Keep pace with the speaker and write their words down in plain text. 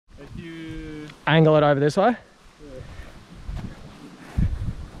Angle it over this way.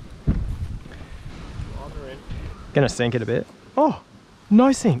 Yeah. Gonna sink it a bit. Oh,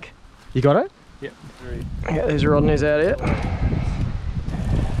 no sink. You got it? Yep, 3. Get these rodneys out here.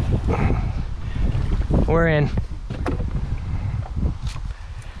 We're in.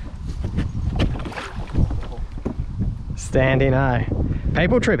 Standing, eh?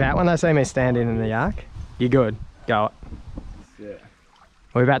 People trip out when they see me standing in the yak. You good? Go it. Yeah.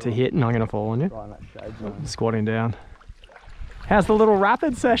 We're about to hit and I'm gonna fall on you. Right in that shade zone. Squatting down. How's the little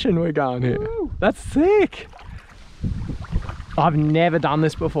rapid session we're going here? Woo. That's sick. I've never done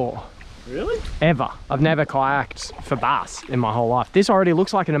this before. Really? Ever. I've never kayaked for bass in my whole life. This already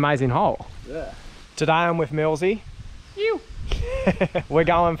looks like an amazing hole. Yeah. Today I'm with Millsy. We're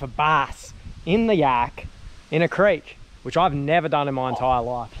going for bass in the yak in a creek, which I've never done in my entire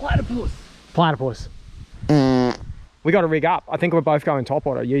life. Platypus. Platypus. We got to rig up. I think we're both going top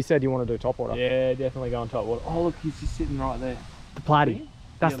water. You said you want to do top water. Yeah, definitely going top water. Oh look, he's just sitting right there. The platy.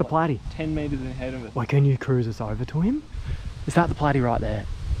 That's the platy. 10 meters ahead of us. Wait, can you cruise us over to him? Is that the platy right there?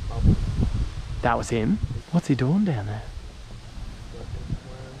 That was him. What's he doing down there?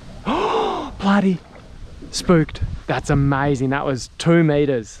 Oh, platy. Spooked. That's amazing. That was 2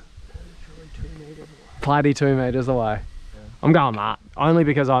 meters. Platy 2 meters away. Yeah. I'm going that only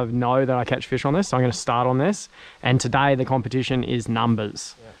because I know that I catch fish on this, so I'm going to start on this. And today the competition is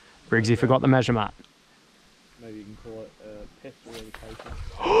numbers. Yeah. Briggsy forgot the measure mat. Maybe you can call it pest eradication.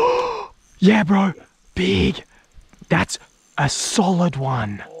 Yeah, bro. Big. That's a solid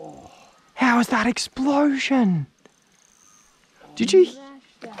one. Oh. How is that explosion? Did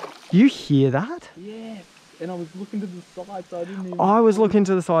you hear that? Yeah. And I was looking to the side, so I didn't even... I was looking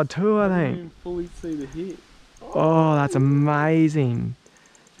to the side too, I didn't think. even fully see the hit. Oh, that's amazing.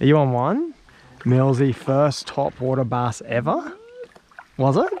 Are you on one? Millsy, first top water bass ever?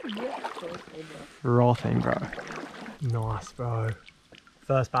 Was it? Yeah, Frothing, bro. Nice, bro.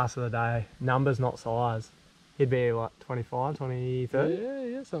 First bass of the day. Numbers, not size. He'd be like 25, 20, 30?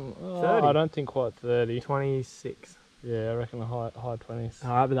 Yeah, something. Oh, 30. I don't think quite 30. 26. Yeah, I reckon the high 20s.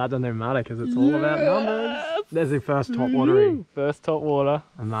 Alright, but that doesn't even matter because it's all about numbers. There's the first top watery. First top water.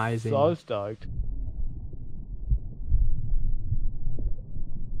 Amazing. So stoked.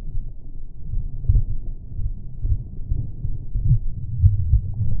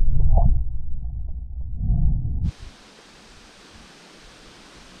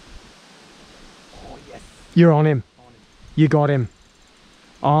 Oh yes. You're on him. You got him.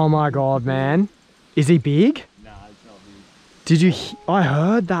 Oh my god, man. Is he big? Nah, it's not big. Did you... I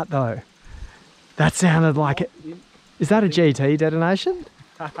heard that though. That sounded like it. Is that a GT detonation?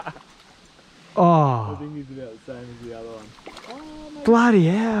 Oh. I think he's about the same as the other one. Oh, bloody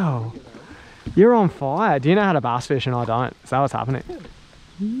hell. You're on fire. Do you know how to bass fish and I don't? Is that what's happening?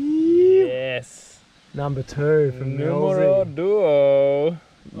 Yes. Number 2 from Numero Millsy. duo. Yeah,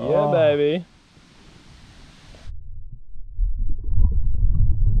 Oh. baby.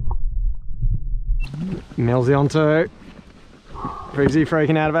 Millsy on 2. Briggsy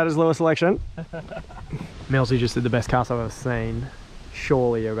freaking out about his lure selection. Millsy just did the best cast I've ever seen.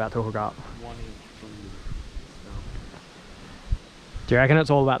 Surely you're about to hook up. 1 inch from the Do you reckon it's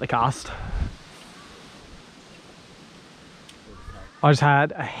all about the cast? I just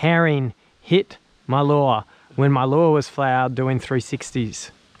had a herring hit my lure when my lure was floured doing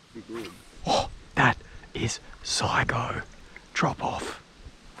 360s. Oh, that is psycho. Drop off.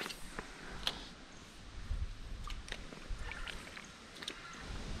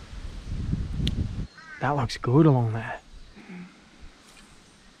 That looks good along there.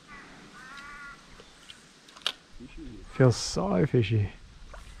 Feels so fishy.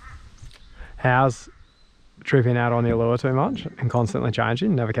 How's tripping out on your lure too much and constantly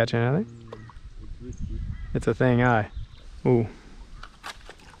changing, never catching anything? It's a thing, eh? Ooh.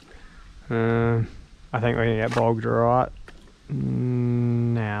 I think we're gonna get bogged right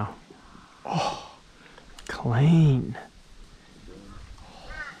now. Oh, clean.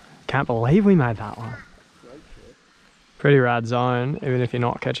 Can't believe we made that one. Pretty rad zone, even if you're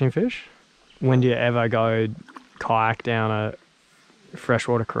not catching fish. When do you ever go kayak down a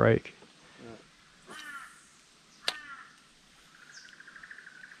freshwater creek?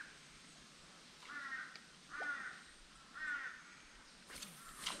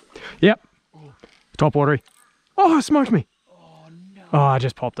 Yep. Top watery. Oh, it smoked me. Oh no. Oh, I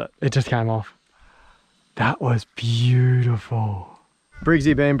just popped it. It just came off. That was beautiful.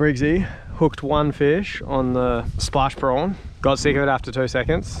 Briggsy being Briggsy, hooked one fish on the splash prawn. Got sick of it after 2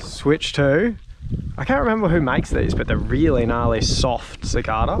 seconds. Switched to, I can't remember who makes these, but they're really gnarly, soft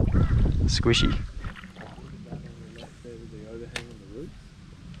cicada. Squishy.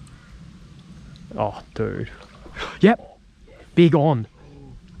 Oh, dude. Yep. Big on.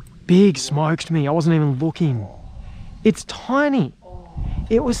 Big smoked me. I wasn't even looking. It's tiny.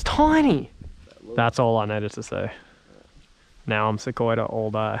 It was tiny. That's all I needed to see. Now I'm Cicada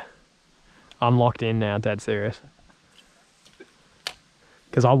all day. I'm locked in now, dead serious.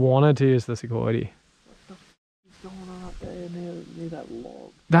 Because I wanted to use the Cicada. What's going on up there near that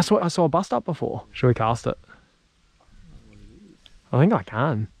log? That's what I saw bust up before. Should we cast it? I think I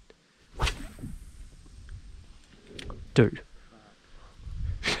can. Dude.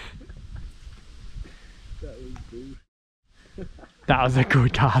 That was good. That was a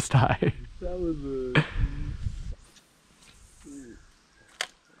good cast, eh? That was a...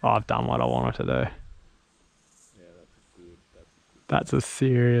 Oh, I've done what I wanted to do. Yeah, That's a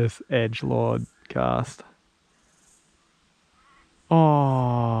serious edgelord cast.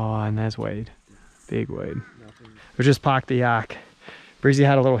 Oh, and there's weed. Big weed. We just parked the yak. Brizzy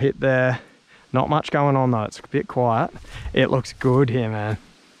had a little hit there. Not much going on though, it's a bit quiet. It looks good here, man.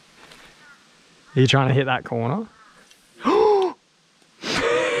 Are you trying to hit that corner?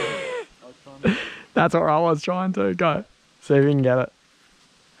 That's what I was trying to. Go. See if you can get it.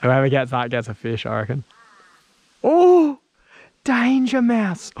 Whoever gets that gets a fish, I reckon. Oh! Danger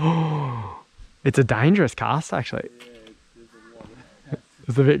mouse! Oh! It's a dangerous cast, actually.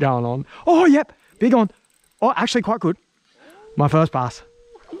 There's a bit going on. Oh, yep! Big on. Oh, actually quite good. My first pass.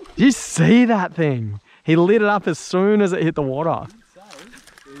 Did you see that thing? He lit it up as soon as it hit the water.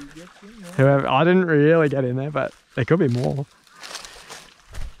 Whoever, I didn't really get in there, but there could be more.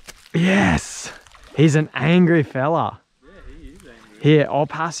 Yes! He's an angry fella. Yeah, he is angry. Here, I'll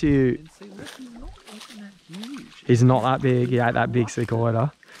pass you. See, look, he's not even that huge. He's not that big. He ate that big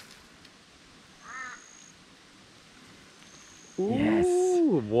Cicada. Yes.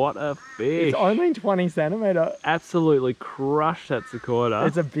 Ooh, what a fish. It's only 20 centimetre. Absolutely crushed that Cicada.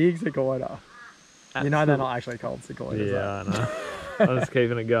 It's a big Cicada. You know they're not actually called Cicadas. Yeah, I know. I'm just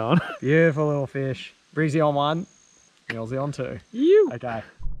keeping it going. Beautiful little fish. Breezy on one, Millsy on two. You. Okay.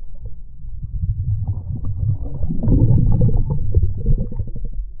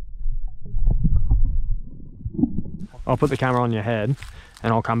 I'll put the camera on your head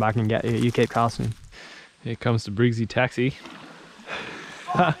and I'll come back and get you. You keep casting. Here comes the Briggsy taxi.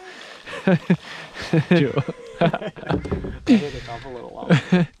 Oh, sounds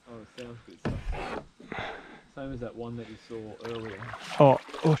good stuff. Same as that one that you saw earlier. oh,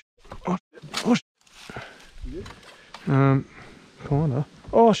 corner.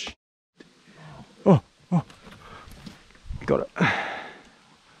 Oh, oh. Got it.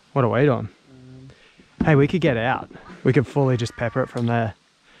 What are we on? Hey, we could get out. We could fully just pepper it from there.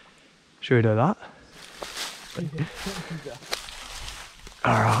 Should we do that?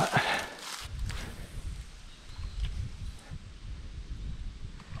 All right.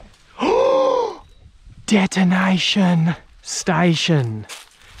 Detonation station.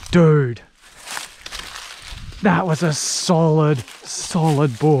 Dude. That was a solid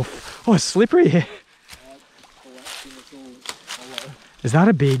boof. Oh, it's slippery here. Is that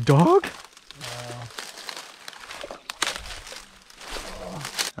a big dog?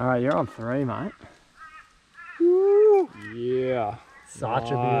 All right, you're on 3, mate. Woo. Yeah.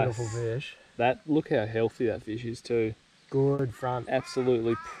 Such a beautiful fish. That, look how healthy that fish is too. Good front.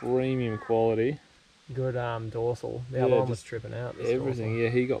 Absolutely premium quality. Good dorsal. The Yeah, other one was just tripping out. Everything, yeah,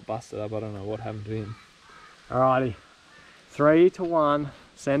 he got busted up. I don't know what happened to him. Alrighty. 3 to 1.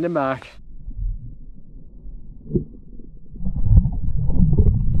 Send him back.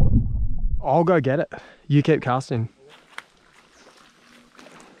 I'll go get it. You keep casting.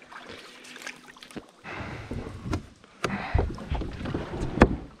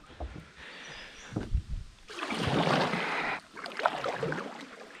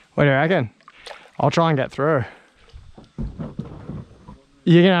 What do you reckon? I'll try and get through.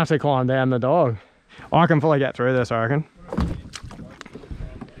 You're gonna have to climb down the dog. I can fully get through this, I reckon.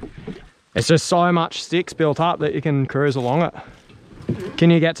 It's just so much sticks built up that you can cruise along it. Can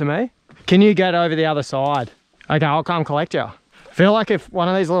you get to me? Can you get over the other side? Okay, I'll come collect you. I feel like if one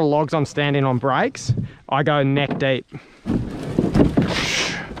of these little logs I'm standing on breaks, I go neck deep.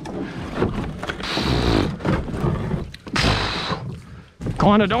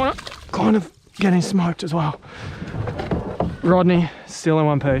 Kind of doing it. Kind of getting smoked as well. Rodney, still in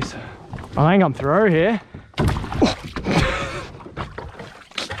one piece. I think I'm through here.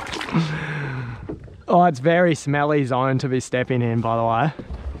 Oh, it's very smelly zone to be stepping in, by the way.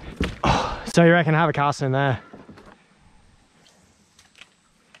 Oh, so you reckon have a cast in there?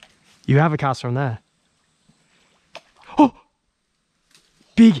 You have a cast from there. Oh!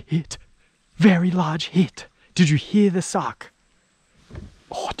 Big hit. Very large hit. Did you hear the suck?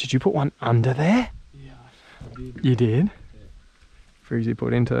 Oh, did you put one under there? Yeah, I did. You did? Yeah. Freezy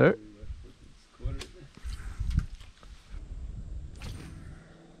put into it.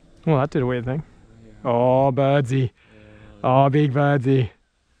 Well, that did a weird thing. Oh, birdsy. Oh, big birdsy.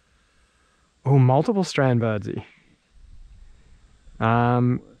 Oh, multiple strand birdsy.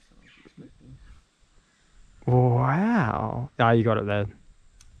 Wow. Oh, you got it there.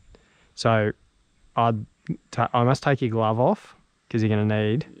 So, I must take your glove off because you're going to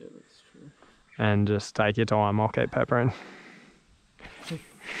need. Yeah, that's true. And just take your time. I'll keep peppering.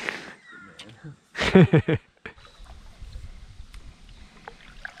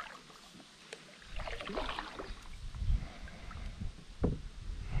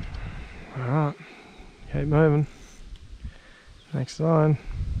 Alright, keep moving. Next line.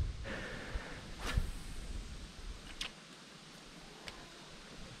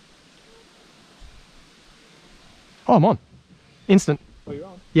 Oh, I'm on. Instant. Oh, you're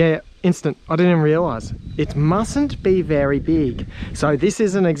on? Yeah, instant. I didn't even realise. It mustn't be very big. So this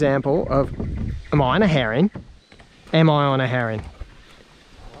is an example of, am I on a herring? Am I on a herring?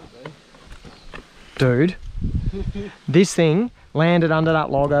 Dude, this thing landed under that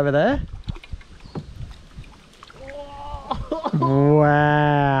log over there.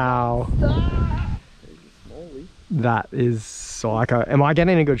 Wow. That is psycho. Am I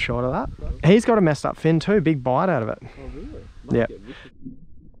getting a good shot of that? He's got a messed up fin too. Big bite out of it. Oh, really? Yeah.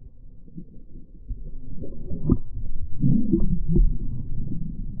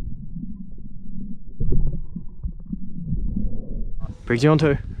 Briggsy on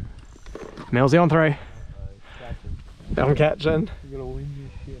 2. Millsy on 3. I'm catching.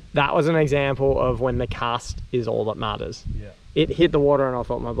 That was an example of when the cast is all that matters. Yeah. It hit the water and I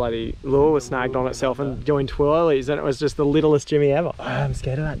thought my bloody lure was snagged on itself and doing twirlies, and it was just the littlest jimmy ever. I'm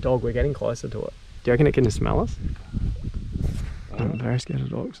scared of that dog. We're getting closer to it. Do you reckon it can smell us? I'm very scared of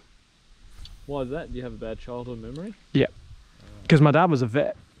dogs. Why is that? Do you have a bad childhood memory? Yeah. Because my dad was a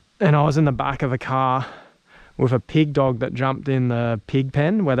vet and I was in the back of a car with a pig dog that jumped in the pig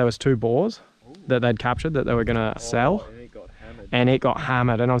pen where there was 2 boars that they'd captured that they were going to sell. And it got hammered. And it got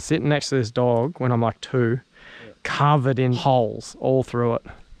hammered. And I was sitting next to this dog when I'm like 2, covered in holes all through it,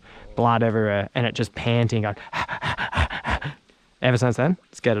 blood everywhere, and it just panting, going. Ever since then,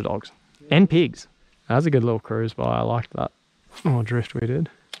 scared of dogs and pigs. That was a good little cruise by. I liked that. Oh, drift we did.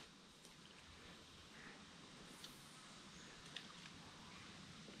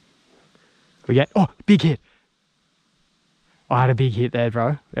 We get, oh, big hit. I had a big hit there,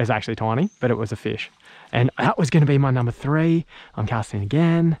 bro. It was actually tiny, but it was a fish. And that was going to be my number 3. I'm casting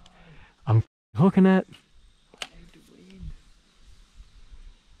again. I'm hooking it.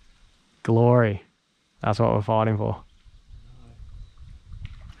 Glory. That's what we're fighting for.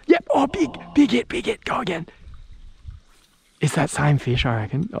 Yep. Oh, big hit. Go again. It's that same fish, I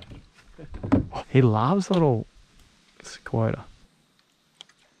reckon. Oh, he loves little Cicada.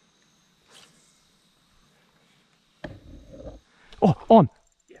 Oh, on.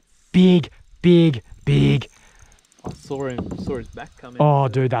 Big. I saw his back come in. Oh,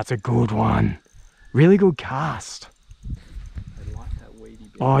 dude, that's a good one. Really good cast. I like that weedy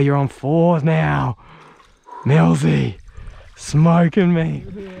bit. Oh, you're on 4 now. Millsy. Smoking me.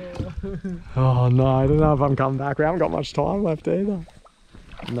 Oh, no, I don't know if I'm coming back. We haven't got much time left either.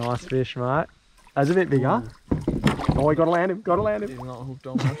 Nice fish, mate. That's a bit bigger. Oh, we gotta land him. He's not hooked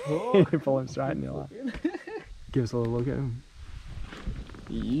on much. Oh. Pull him straight in the eye. Give us a little look at him.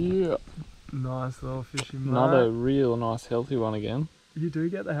 Yeah. Nice little fishy, mate. Another real nice healthy one again. You do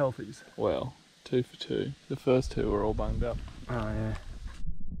get the healthies. Well, 2 for 2. The first 2 were all bunged up. Oh, yeah.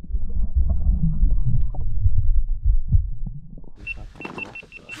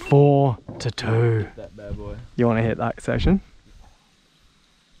 Four to 2. That bad boy. You want to hit that section?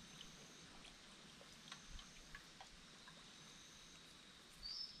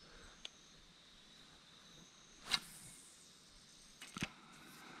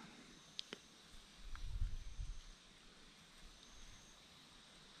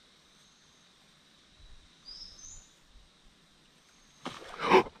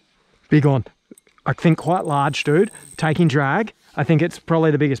 Big on. I think quite large, dude. Taking drag. I think it's probably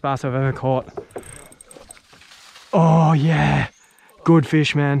the biggest bass I've ever caught. Oh, yeah. Good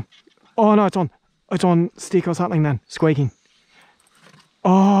fish, man. Oh, no, it's on stick or something then. Squeaking.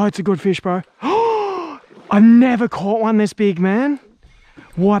 Oh, it's a good fish, bro. I've never caught one this big, man.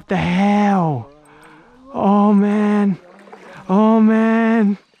 What the hell? Oh, man. Oh,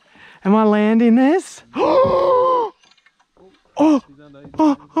 man. Am I landing this? Oh,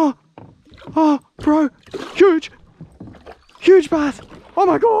 bro. Huge bass. Oh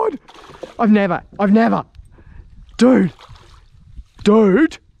my God. I've never. Dude.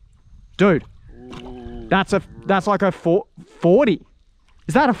 Dude. Dude. Ooh. That's like a 40.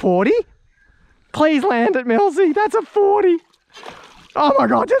 Is that a 40? Please land it, Millsy. That's a 40. Oh my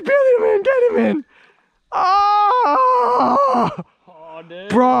God, just build him in, get him in. Oh, No.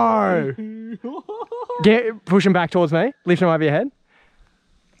 bro. Push him back towards me. Lift him over your head.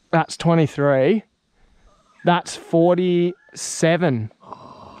 That's 23. That's 47.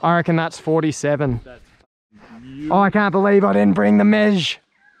 I reckon that's 47. That's Oh, I can't believe I didn't bring the mesh.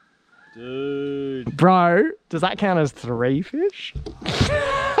 dude. Bro, does that count as 3 fish?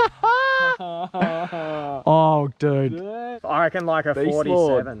 Oh, dude. I reckon like a Beast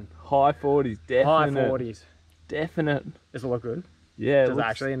 47. High 40s, definite. High 40s. Definite. Does it look good? Yeah, Does it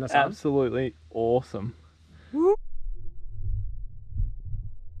actually in the sun? Absolutely awesome.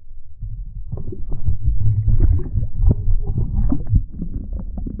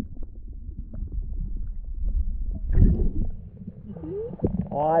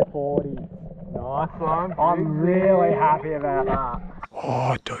 High 40s. Nice one. I'm really happy about that.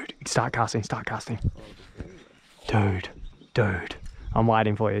 Oh, dude. Start casting, start casting. Dude, dude. I'm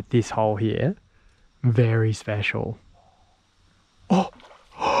waiting for you. This hole here, very special. Oh,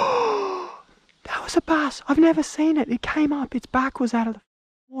 that was a bass. I've never seen it. It came up. Its back was out of the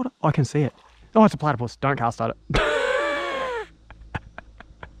water. I can see it. Oh, it's a platypus. Don't cast at it.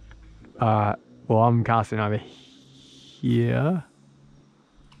 Well, I'm casting over here.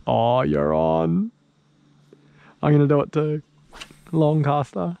 Oh, you're on. I'm going to do it too. Long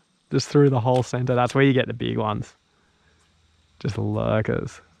caster. Just through the whole center. That's where you get the big ones. Just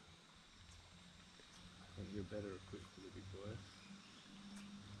lurkers. I think you're better equipped for the big boys.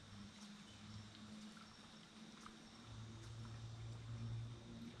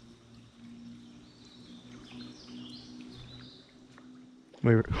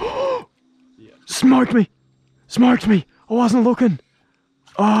 We were... Smoked me! Smoked me! I wasn't looking.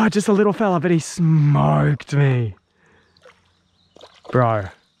 Oh, just a little fella, but he smoked me. Bro,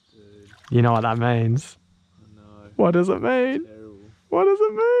 Dude, you know what that means? I know. What does it mean? Terrible. What does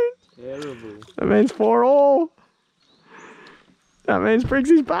it mean? Terrible. That means 4-all. That means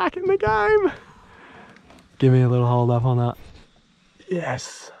Briggsy's back in the game. Give me a little hold up on that.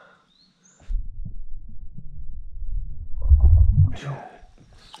 Yes.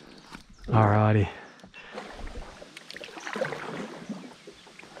 Alrighty.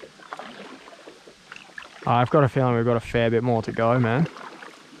 I've got a feeling we've got a fair bit more to go, man.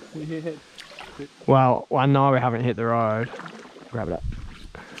 Yeah. Well, I know we haven't hit the road. Grab it up.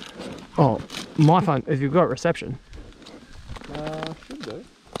 Oh, my phone, if you've got reception. Should do.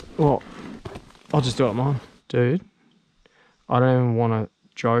 Well, I'll just do it mine. Dude, I don't even want to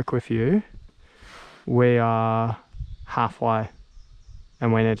joke with you. We are halfway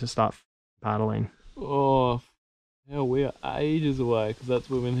and we need to start paddling. Oh, hell, we are ages away because that's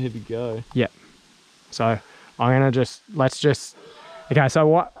where we need to go. Yep. So I'm gonna okay,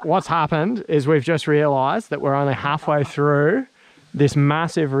 so what's happened is we've just realized that we're only halfway through this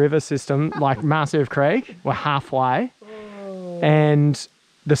massive river system, like massive creek. We're halfway and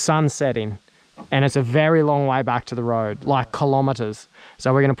the sun's setting and it's a very long way back to the road, like kilometers.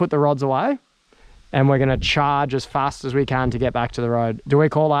 So we're gonna put the rods away and we're gonna charge as fast as we can to get back to the road. Do we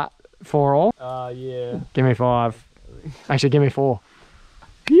call that 4-all? Yeah. Give me 5. Actually, give me 4.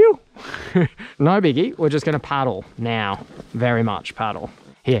 Pew! No biggie, we're just gonna paddle now. Very much paddle.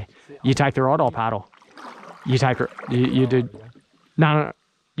 Here, you take the rod, I'll paddle. You take it, you do. No.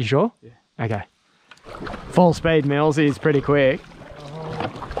 You sure? Yeah. Okay. Full speed Millsy is pretty quick.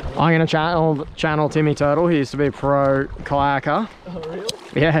 I'm gonna channel Timmy Turtle. He used to be a pro kayaker. Oh, really?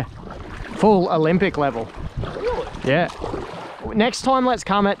 Yeah. Full Olympic level. Really? Yeah. Next time let's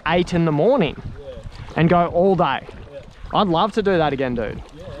come at 8 in the morning and go all day. I'd love to do that again, dude.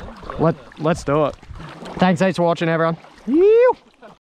 Yeah. Let's do it. Thanks heaps for watching, everyone.